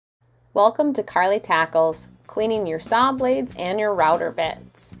Welcome to Carly Tackles, cleaning your saw blades and your router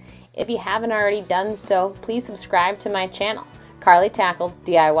bits. If you haven't already done so, please subscribe to my channel, Carly Tackles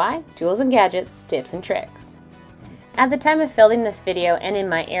DIY, Tools and Gadgets, Tips and Tricks. At the time of filming this video and in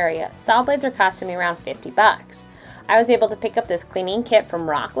my area, saw blades are costing me around 50 bucks. I was able to pick up this cleaning kit from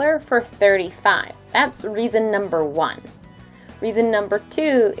Rockler for 35. That's reason number one. Reason number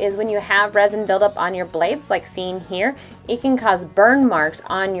two is when you have resin buildup on your blades, like seen here, it can cause burn marks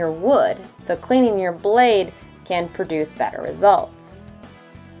on your wood. So cleaning your blade can produce better results.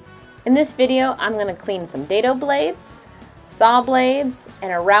 In this video, I'm going to clean some dado blades, saw blades,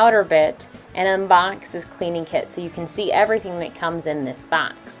 and a router bit, and unbox this cleaning kit so you can see everything that comes in this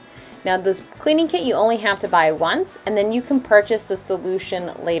box. Now this cleaning kit you only have to buy once, and then you can purchase the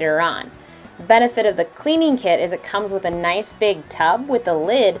solution later on. The benefit of the cleaning kit is it comes with a nice big tub with a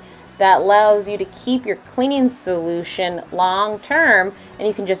lid that allows you to keep your cleaning solution long term, and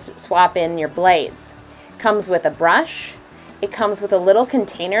you can just swap in your blades. It comes with a brush. It comes with a little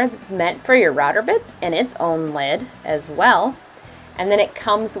container meant for your router bits and its own lid as well. And then it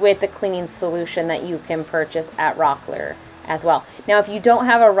comes with the cleaning solution that you can purchase at Rockler as well. Now if you don't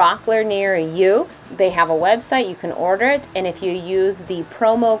have a Rockler near you, they have a website, you can order it, and if you use the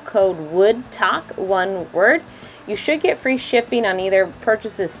promo code WOODTALK, one word, you should get free shipping on either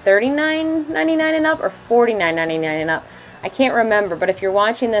purchases $39.99 and up or $49.99 and up. I can't remember, but if you're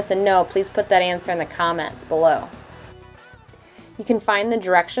watching this and know, please put that answer in the comments below. You can find the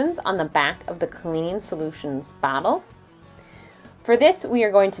directions on the back of the cleaning solutions bottle. For this, we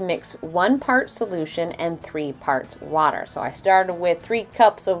are going to mix 1 part solution and 3 parts water. So I started with 3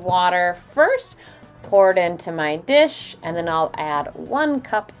 cups of water first, poured into my dish, and then I'll add 1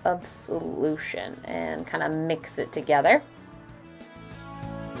 cup of solution and kind of mix it together.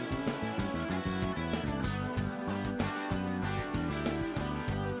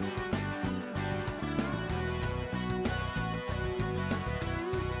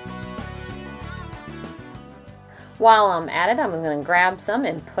 While I'm at it, I'm going to grab some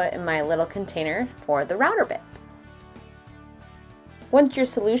and put in my little container for the router bit. Once your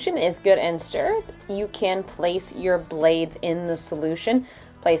solution is good and stirred, you can place your blades in the solution.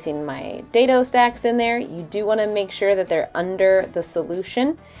 Placing my dado stacks in there, you do want to make sure that they're under the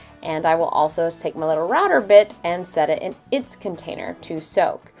solution. And I will also take my little router bit and set it in its container to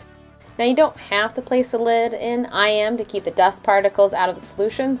soak. Now you don't have to place a lid in. I am to keep the dust particles out of the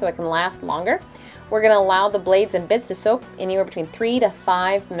solution so it can last longer. We're going to allow the blades and bits to soak anywhere between 3 to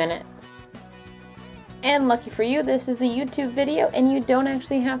 5 minutes. And lucky for you, this is a YouTube video and you don't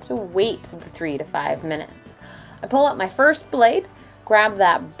actually have to wait the 3 to 5 minutes. I pull out my first blade, grab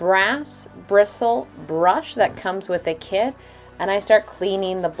that brass bristle brush that comes with the kit, and I start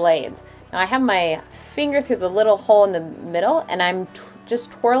cleaning the blades. Now I have my finger through the little hole in the middle and I'm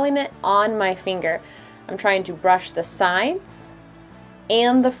just twirling it on my finger. I'm trying to brush the sides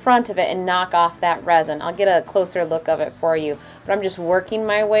and the front of it and knock off that resin. I'll get a closer look of it for you, but I'm just working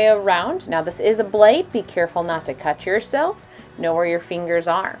my way around. Now this is a blade, be careful not to cut yourself. Know where your fingers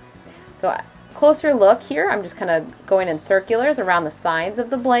are. So closer look here, I'm just kind of going in circulars around the sides of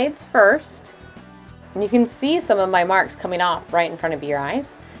the blades first. And you can see some of my marks coming off right in front of your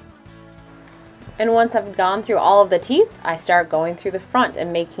eyes. And once I've gone through all of the teeth, I start going through the front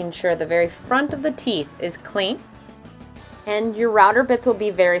and making sure the very front of the teeth is clean. And your router bits will be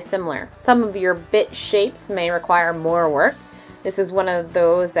very similar. Some of your bit shapes may require more work. This is one of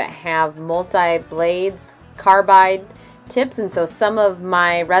those that have multi-blades, carbide tips, and so some of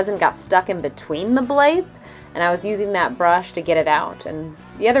my resin got stuck in between the blades, and I was using that brush to get it out. And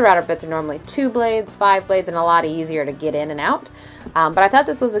the other router bits are normally 2 blades, 5 blades, and a lot easier to get in and out. But I thought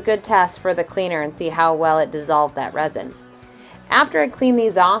this was a good test for the cleaner and see how well it dissolved that resin. After I cleaned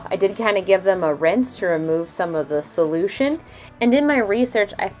these off, I did kind of give them a rinse to remove some of the solution. And in my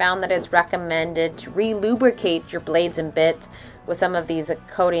research, I found that it's recommended to re-lubricate your blades and bits with some of these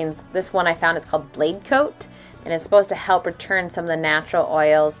coatings. This one I found is called Blade Coat, and it's supposed to help return some of the natural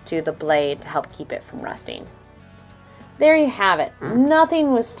oils to the blade to help keep it from rusting. There you have it.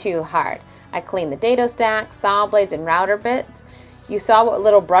 Nothing was too hard. I cleaned the dado stack, saw blades, and router bits. You saw what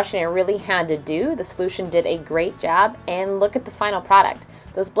little brushing I really had to do. The solution did a great job, and look at the final product.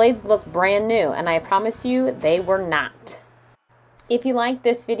 Those blades look brand new, and I promise you they were not. If you liked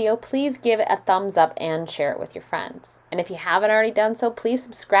this video, please give it a thumbs up and share it with your friends. And if you haven't already done so, please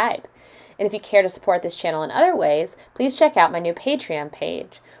subscribe. And if you care to support this channel in other ways, please check out my new Patreon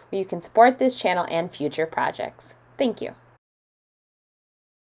page, where you can support this channel and future projects. Thank you.